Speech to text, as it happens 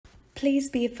Please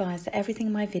be advised that everything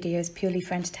in my video is purely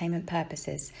for entertainment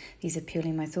purposes. These are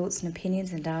purely my thoughts and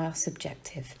opinions and are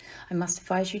subjective. I must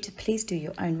advise you to please do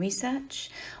your own research.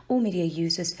 All media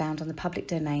users found on the public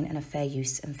domain and of fair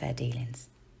use and fair dealings.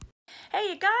 Hey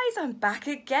you guys, I'm back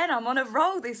again. I'm on a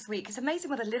roll this week. It's amazing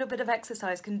what a little bit of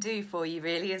exercise can do for you,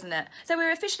 really, isn't it? So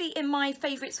we're officially in my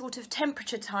favourite sort of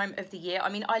temperature time of the year. I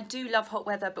mean, I do love hot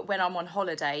weather, but when I'm on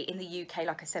holiday in the UK,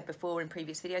 like I said before in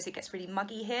previous videos, it gets really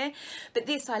muggy here. But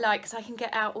this I like because I can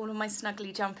get out all of my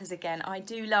snuggly jumpers again. I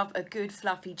do love a good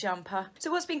fluffy jumper. So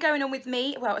what's been going on with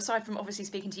me? Well, aside from obviously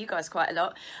speaking to you guys quite a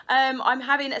lot, I'm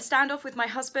having a standoff with my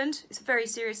husband. It's a very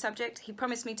serious subject. He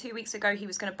promised me 2 weeks ago he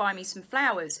was going to buy me some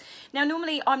flowers. Now,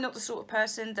 normally I'm not the sort of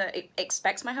person that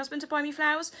expects my husband to buy me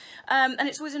flowers, and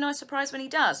it's always a nice surprise when he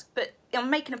does. But I'm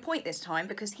making a point this time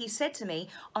because he said to me,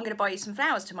 I'm going to buy you some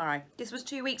flowers tomorrow. This was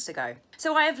 2 weeks ago.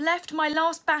 So I have left my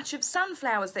last batch of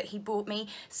sunflowers that he bought me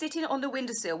sitting on the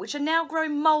windowsill, which are now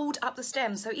growing mould up the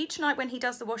stems. So each night when he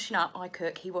does the washing up, I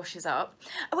cook, he washes up.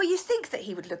 Well, you think that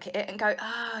he would look at it and go,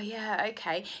 oh yeah,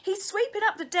 okay. He's sweeping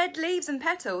up the dead leaves and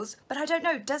petals, but I don't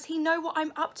know, does he know what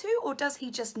I'm up to or does he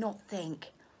just not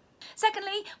think?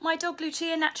 Secondly, my dog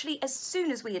Lucia, naturally, as soon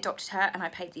as we adopted her and I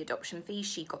paid the adoption fee,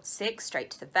 she got sick,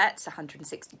 straight to the vets,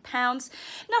 £160.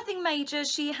 Nothing major,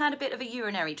 she had a bit of a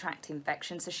urinary tract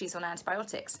infection, so she's on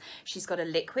antibiotics. She's got a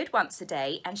liquid once a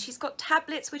day and she's got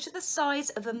tablets which are the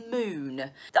size of a moon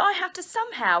that I have to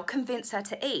somehow convince her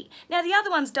to eat. Now the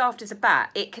other one's daft as a bat.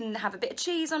 It can have a bit of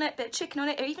cheese on it, a bit of chicken on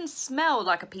it, or even smell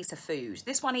like a piece of food.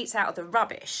 This one eats out of the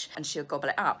rubbish and she'll gobble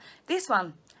it up. This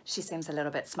one, she seems a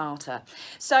little bit smarter.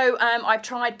 So I've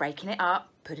tried breaking it up,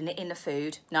 putting it in the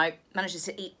food. No, manages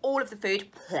to eat all of the food,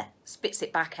 spits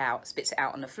it back out, spits it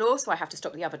out on the floor, so I have to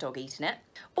stop the other dog eating it.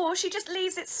 Or she just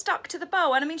leaves it stuck to the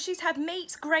bowl. And I mean, she's had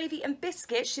meat, gravy and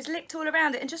biscuits. She's licked all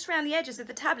around it and just around the edges of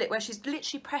the tablet where she's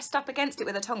literally pressed up against it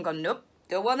with her tongue gone, nope,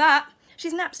 don't want that.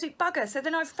 She's an absolute bugger. So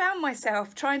then I've found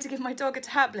myself trying to give my dog a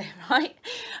tablet, right?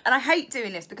 And I hate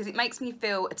doing this because it makes me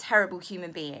feel a terrible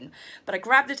human being. But I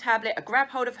grab the tablet, I grab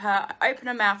hold of her, I open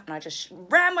her mouth and I just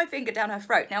ram my finger down her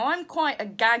throat. Now I'm quite a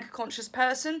gag conscious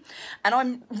person and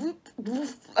I'm,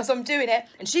 as I'm doing it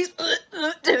and she's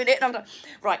doing it and I'm like,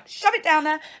 right, shove it down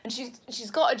there. And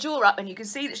she's got her jaw up and you can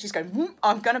see that she's going,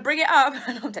 I'm going to bring it up.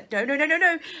 And I'm like, no, no, no, no,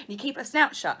 no. And you keep her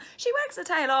snout shut. She wags her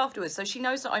tail afterwards so she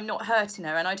knows that I'm not hurting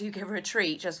her and I do give her a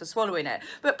treat just for swallowing it,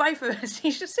 but both of us,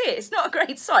 you should see it, it's not a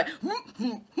great sight.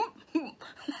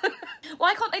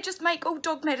 Why can't they just make all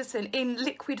dog medicine in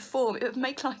liquid form? It would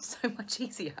make life so much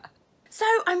easier. So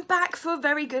I'm back for a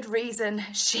very good reason.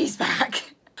 She's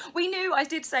back. We knew, I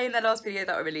did say in the last video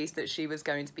that I released that she was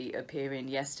going to be appearing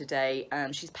yesterday.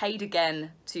 She's paid again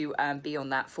to be on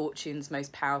that Fortune's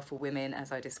Most Powerful Women,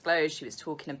 as I disclosed. She was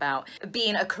talking about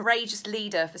being a courageous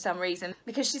leader for some reason.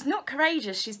 Because she's not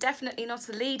courageous, she's definitely not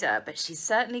a leader, but she's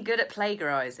certainly good at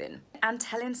plagiarising and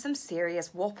telling some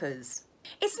serious whoppers.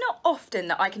 It's not often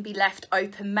that I can be left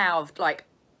open-mouthed, like,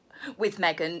 with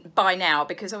Meghan by now,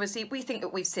 because obviously we think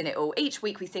that we've seen it all. Each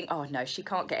week we think, oh no, she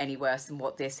can't get any worse than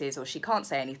what this is, or she can't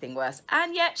say anything worse,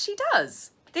 and yet she does.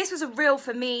 This was a real,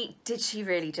 for me, did she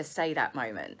really just say that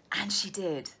moment? And she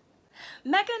did.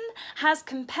 Meghan has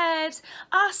compared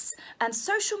us and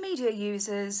social media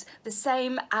users the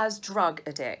same as drug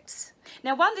addicts.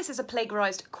 Now, one, this is a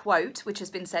plagiarised quote, which has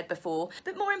been said before,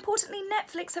 but more importantly,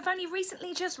 Netflix have only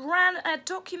recently just ran a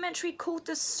documentary called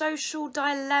The Social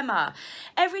Dilemma.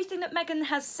 Everything that Meghan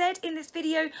has said in this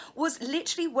video was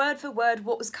literally word for word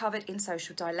what was covered in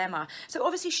Social Dilemma. So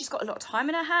obviously she's got a lot of time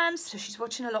in her hands, so she's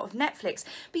watching a lot of Netflix,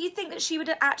 but you'd think that she would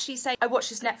actually say, I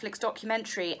watched this Netflix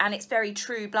documentary and it's very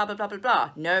true, blah, blah, blah, blah, blah.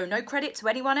 No, no credit to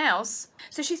anyone else.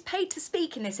 So she's paid to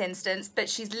speak in this instance, but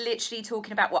she's literally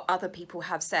talking about what other people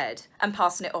have said and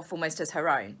passing it off almost as her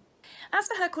own. As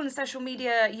for her calling social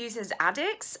media users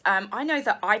addicts, I know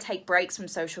that I take breaks from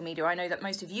social media. I know that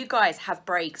most of you guys have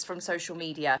breaks from social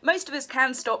media. Most of us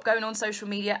can stop going on social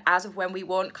media as of when we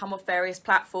want, come off various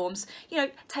platforms, you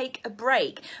know, take a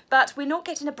break. But we're not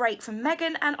getting a break from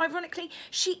Meghan, and ironically,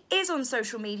 she is on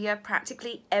social media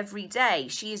practically every day.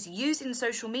 She is using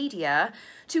social media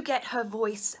to get her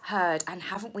voice heard, and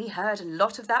haven't we heard a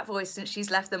lot of that voice since she's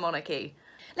left the monarchy?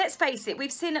 Let's face it,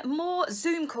 we've seen more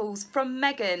Zoom calls from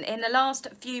Meghan in the last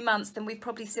few months than we've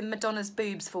probably seen Madonna's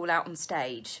boobs fall out on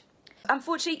stage.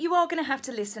 Unfortunately, you are going to have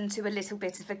to listen to a little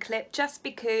bit of a clip just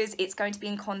because it's going to be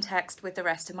in context with the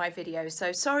rest of my video,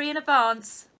 so sorry in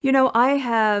advance. You know, I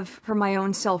have, for my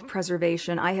own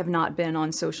self-preservation, I have not been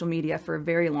on social media for a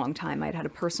very long time. I'd had a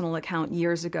personal account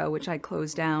years ago, which I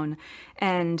closed down,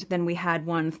 and then we had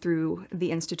one through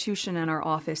the institution in our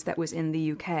office that was in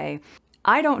the UK.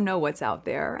 I don't know what's out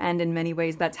there, and in many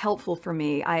ways that's helpful for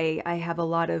me. I have a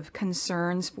lot of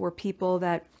concerns for people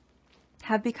that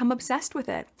have become obsessed with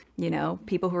it. You know,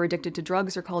 people who are addicted to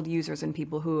drugs are called users, and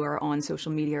people who are on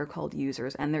social media are called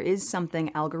users. And there is something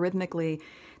algorithmically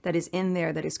that is in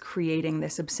there that is creating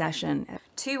this obsession.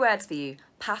 2 words for you: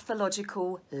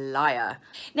 pathological liar.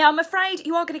 Now, I'm afraid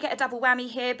you are going to get a double whammy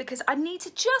here, because I need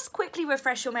to just quickly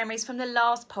refresh your memories from the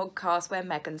last podcast where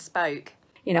Meghan spoke.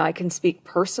 You know, I can speak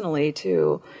personally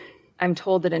to, I'm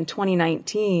told that in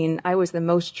 2019, I was the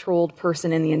most trolled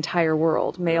person in the entire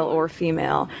world, male or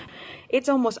female. It's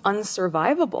almost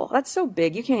unsurvivable. That's so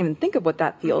big, you can't even think of what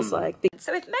that feels like.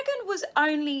 So if Meghan was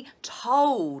only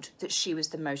told that she was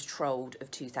the most trolled of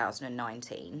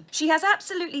 2019, she has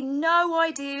absolutely no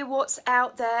idea what's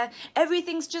out there.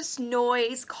 Everything's just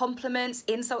noise, compliments,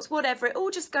 insults, whatever. It all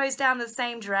just goes down the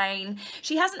same drain.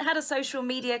 She hasn't had a social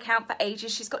media account for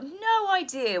ages. She's got no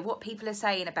idea what people are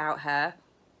saying about her.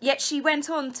 Yet she went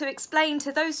on to explain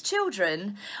to those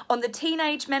children on the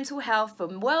Teenage Mental Health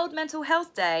and World Mental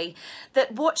Health Day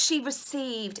that what she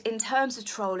received in terms of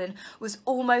trolling was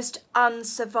almost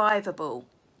unsurvivable.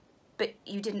 But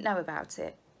you didn't know about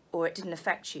it, or it didn't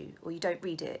affect you, or you don't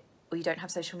read it, or you don't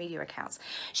have social media accounts.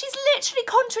 She's literally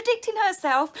contradicting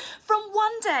herself from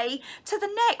one day to the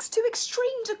next to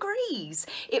extreme degrees.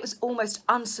 It was almost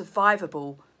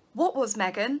unsurvivable. What was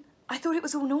Meghan? I thought it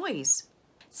was all noise.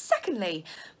 Secondly,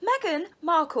 Meghan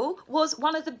Markle was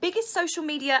one of the biggest social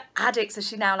media addicts, as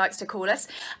she now likes to call us,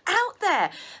 out there.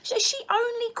 She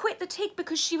only quit the TIG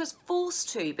because she was forced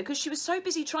to, because she was so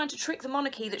busy trying to trick the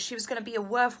monarchy that she was going to be a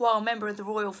worthwhile member of the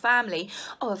royal family.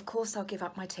 Oh, of course I'll give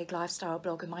up my TIG lifestyle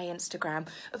blog and my Instagram.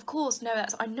 Of course, no,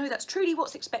 I know that's truly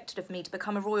what's expected of me to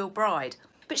become a royal bride.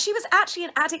 But she was actually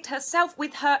an addict herself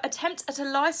with her attempt at a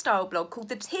lifestyle blog called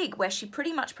The TIG, where she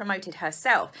pretty much promoted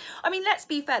herself. I mean, let's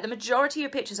be fair, the majority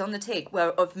of pictures on The TIG were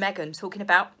of Meghan talking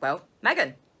about, well,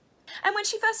 Meghan. And when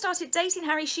she first started dating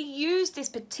Harry, she used this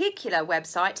particular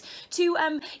website to,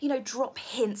 you know, drop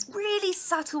hints, really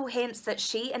subtle hints that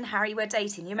she and Harry were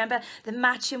dating. You remember the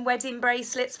matching wedding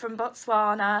bracelets from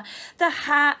Botswana, the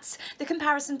hat, the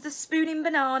comparison to the spooning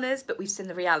bananas, but we've seen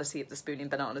the reality of the spooning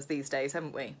bananas these days,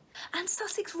 haven't we? And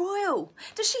Sussex Royal.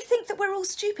 Does she think that we're all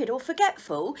stupid or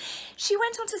forgetful? She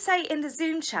went on to say in the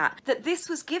Zoom chat that this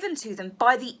was given to them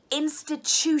by the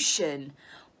institution.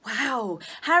 Wow,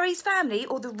 Harry's family,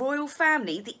 or the royal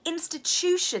family, the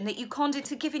institution that you conned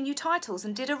into giving you titles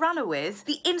and did a runner with,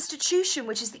 the institution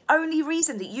which is the only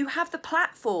reason that you have the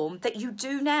platform that you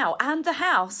do now and the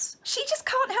house. She just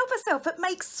can't help herself but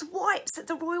make swipes at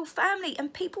the royal family,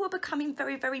 and people are becoming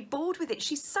very, very bored with it.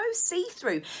 She's so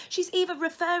see-through. She's either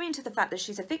referring to the fact that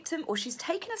she's a victim or she's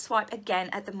taken a swipe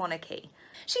again at the monarchy.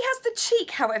 She has the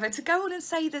cheek, however, to go on and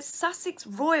say that Sussex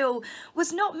Royal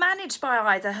was not managed by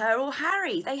either her or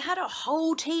Harry. They had a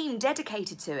whole team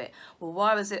dedicated to it. Well,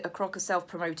 why was it a crock of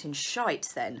self-promoting shite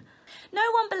then? No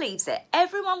one believes it.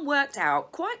 Everyone worked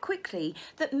out quite quickly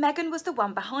that Meghan was the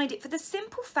one behind it, for the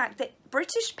simple fact that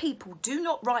British people do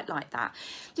not write like that.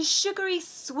 The sugary,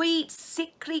 sweet,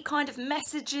 sickly kind of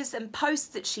messages and posts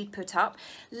that she'd put up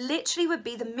literally would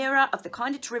be the mirror of the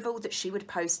kind of drivel that she would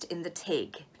post in the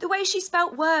TIG. The way she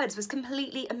spelt words was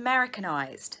completely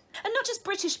Americanised. And not just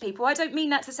British people, I don't mean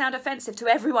that to sound offensive to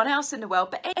everyone else in the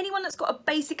world, but anyone that's got a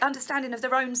basic understanding of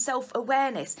their own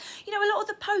self-awareness. You know, a lot of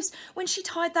the posts, when she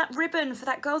tied that ribbon for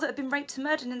that girl that had been raped and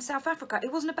murdered in South Africa,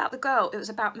 it wasn't about the girl, it was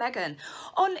about Meghan.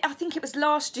 On, I think it was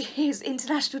last year's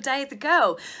International Day of the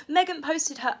Girl, Meghan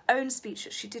posted her own speech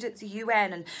that she did at the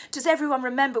UN, and does everyone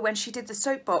remember when she did the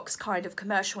soapbox kind of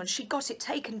commercial and she got it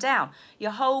taken down?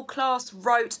 Your whole class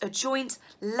wrote a joint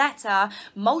letter,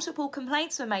 multiple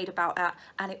complaints were made about that,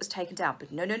 and it was taken down.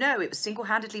 But no, it was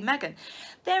single-handedly Meghan.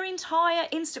 Their entire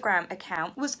Instagram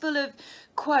account was full of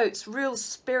quotes, real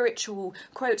spiritual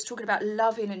quotes, talking about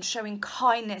loving and showing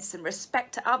kindness and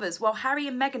respect to others, while Harry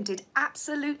and Meghan did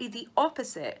absolutely the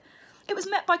opposite. It was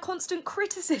met by constant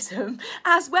criticism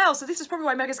as well. So this is probably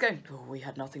why Meghan's going, oh, we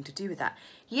had nothing to do with that.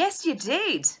 Yes, you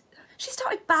did. She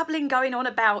started babbling, going on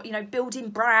about, you know, building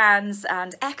brands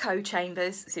and echo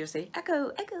chambers. Seriously,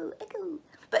 echo.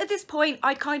 But at this point,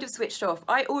 I'd kind of switched off.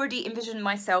 I already envisioned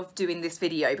myself doing this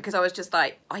video because I was just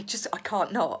like, I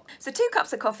can't not. So 2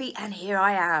 cups of coffee and here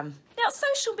I am. Now,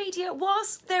 social media,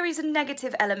 whilst there is a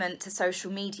negative element to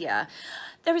social media,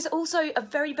 there is also a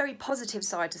very, very positive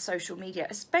side to social media,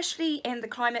 especially in the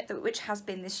climate which has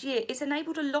been this year. It's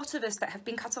enabled a lot of us that have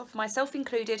been cut off, myself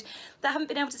included, that haven't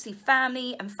been able to see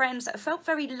family and friends, that have felt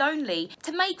very lonely,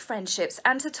 to make friendships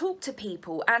and to talk to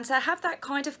people and to have that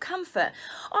kind of comfort.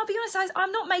 I'll be honest,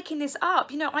 I'm not making this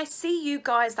up. You know, I see you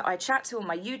guys that I chat to on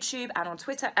my YouTube and on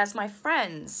Twitter as my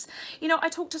friends. You know, I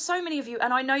talk to so many of you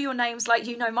and I know your names like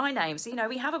you know my names. You know,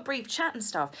 we have a brief chat and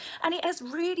stuff, and it has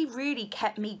really, really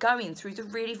kept me going through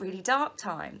the really, really dark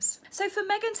times. So for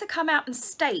Meghan to come out and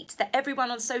state that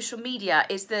everyone on social media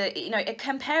is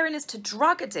comparing us to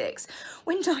drug addicts,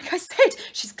 when, like I said,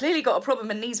 she's clearly got a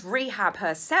problem and needs rehab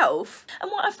herself.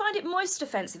 And what I find it most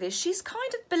offensive is she's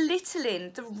kind of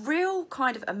belittling the real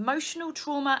kind of emotional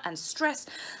trauma and stress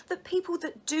that people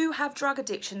that do have drug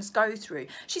addictions go through.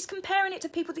 She's comparing it to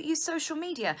people that use social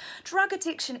media. Drug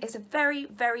addiction is a very,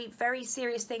 very, very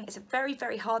serious thing. It's a very,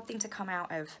 very hard thing to come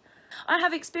out of. I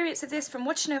have experience of this from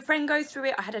watching a friend go through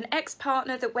it. I had an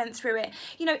ex-partner that went through it.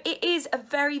 You know, it is a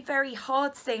very, very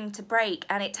hard thing to break,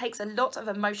 and it takes a lot of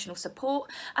emotional support,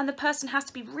 and the person has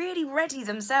to be really ready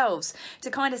themselves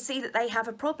to kind of see that they have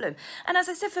a problem. And as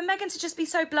I said, for Meghan to just be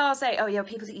so blasé, oh yeah,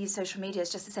 people that use social media is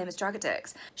just the same as drug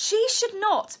addicts, she should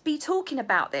not be talking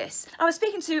about this. I was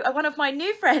speaking to one of my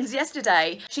new friends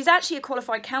yesterday. She's actually a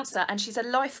qualified counsellor and she's a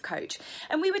life coach,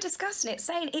 and we were discussing it,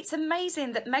 saying it's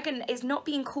amazing that Meghan is not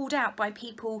being called out by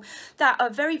people that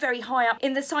are very, very high up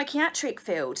in the psychiatric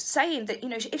field, saying that, you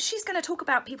know, if she's going to talk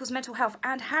about people's mental health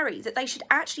and Harry, that they should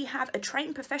actually have a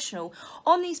trained professional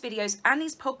on these videos and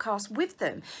these podcasts with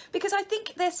them, because I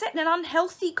think they're setting an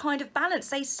unhealthy kind of balance.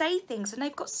 They say things and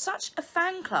they've got such a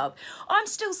fan club. I'm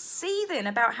still seething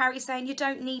about Harry saying you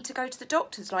don't need to go to the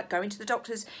doctors, like going to the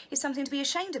doctors is something to be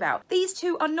ashamed about. These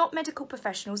two are not medical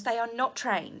professionals, they are not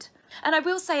trained. And I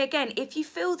will say again, if you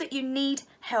feel that you need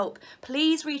help,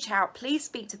 please reach out, please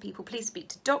speak to people, please speak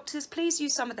to doctors, please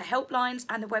use some of the helplines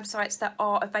and the websites that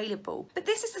are available. But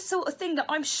this is the sort of thing that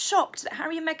I'm shocked that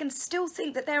Harry and Meghan still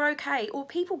think that they're okay, or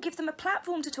people give them a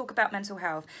platform to talk about mental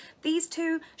health. These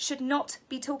two should not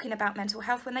be talking about mental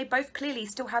health when they both clearly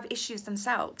still have issues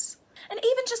themselves. And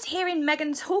even just hearing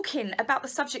Meghan talking about the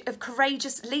subject of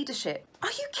courageous leadership. Are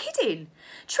you kidding?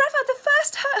 Trevor, the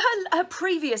first her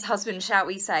previous husband, shall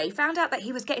we say, found out that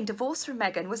he was getting divorced from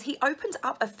Meghan was he opened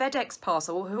up a FedEx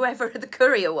parcel, or whoever the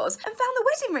courier was, and found the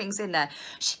wedding rings in there.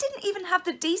 She didn't even have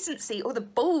the decency or the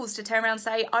balls to turn around and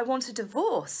say, I want a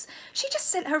divorce. She just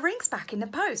sent her rings back in the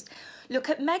post. Look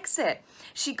at Megxit.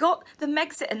 She got the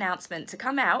Megxit announcement to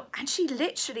come out and she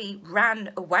literally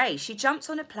ran away. She jumped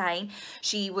on a plane.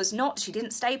 She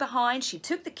didn't stay behind. She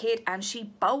took the kid and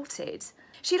she bolted.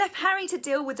 She left Harry to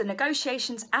deal with the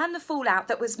negotiations and the fallout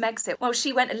that was Megxit while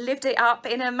she went and lived it up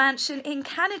in a mansion in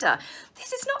Canada.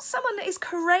 This is not someone that is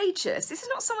courageous. This is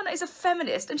not someone that is a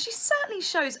feminist, and she certainly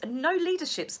shows no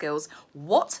leadership skills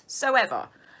whatsoever.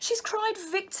 She's cried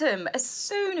victim as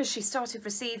soon as she started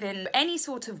receiving any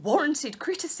sort of warranted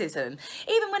criticism,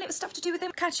 even when it was stuff to do with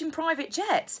them catching private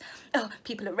jets. Oh,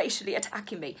 people are racially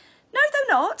attacking me. No,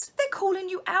 they're not. They're calling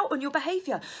you out on your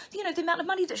behaviour. You know, the amount of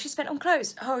money that she spent on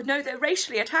clothes. Oh, no, they're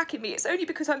racially attacking me. It's only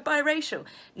because I'm biracial.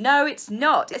 No, it's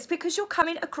not. It's because you're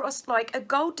coming across like a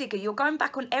gold digger. You're going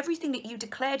back on everything that you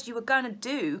declared you were going to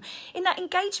do in that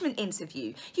engagement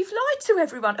interview. You've lied to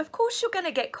everyone. Of course you're going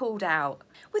to get called out.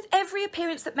 With every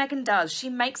appearance that Meghan does, she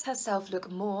makes herself look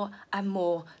more and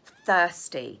more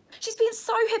thirsty. She's been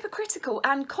so hypocritical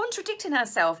and contradicting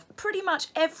herself pretty much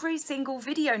every single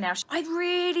video now. I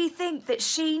really think that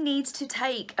she needs to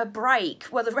take a break.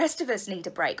 Well, the rest of us need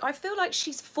a break. I feel like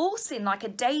she's forcing like a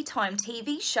daytime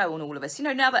TV show on all of us. You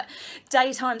know, now that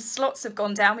daytime slots have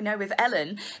gone down, we know with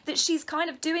Ellen, that she's kind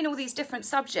of doing all these different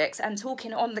subjects and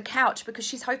talking on the couch because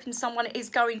she's hoping someone is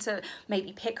going to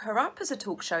maybe pick her up as a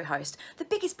talk show host. The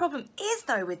biggest problem is,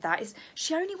 though, with that is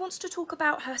she only wants to talk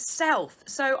about herself.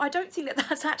 So I don't think that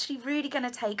that's actually really going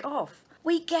to take off.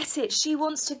 We get it. She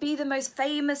wants to be the most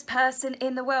famous person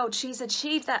in the world. She's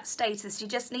achieved that status. You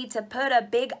just need to put a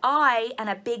big I and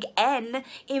a big N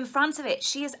in front of it.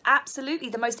 She is absolutely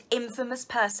the most infamous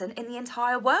person in the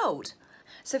entire world.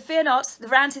 So fear not, the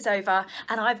rant is over,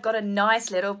 and I've got a nice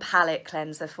little palate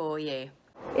cleanser for you.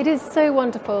 It is so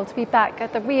wonderful to be back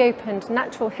at the reopened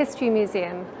Natural History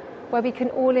Museum, where we can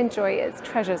all enjoy its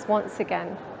treasures once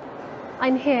again.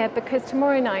 I'm here because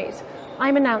tomorrow night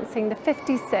I'm announcing the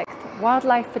 56th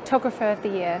Wildlife Photographer of the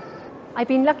Year. I've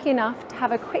been lucky enough to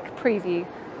have a quick preview,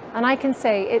 and I can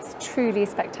say it's truly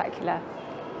spectacular.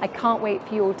 I can't wait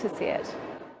for you all to see it.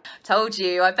 Told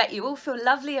you, I bet you all feel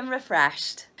lovely and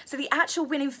refreshed. So the actual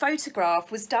winning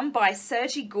photograph was done by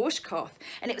Sergei Gorshkov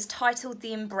and it was titled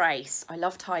The Embrace. I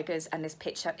love tigers and this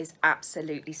picture is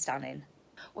absolutely stunning.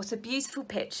 What a beautiful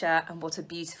picture and what a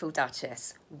beautiful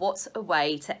Duchess. What a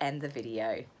way to end the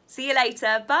video. See you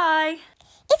later, bye!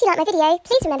 If you like my video,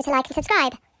 please remember to like and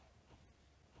subscribe.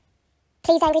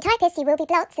 Please, angry typists, you will be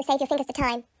blocked, so save your fingers the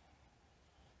time.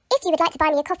 If you would like to buy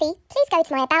me a coffee, please go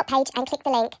to my About page and click the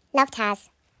link. Love, Taz.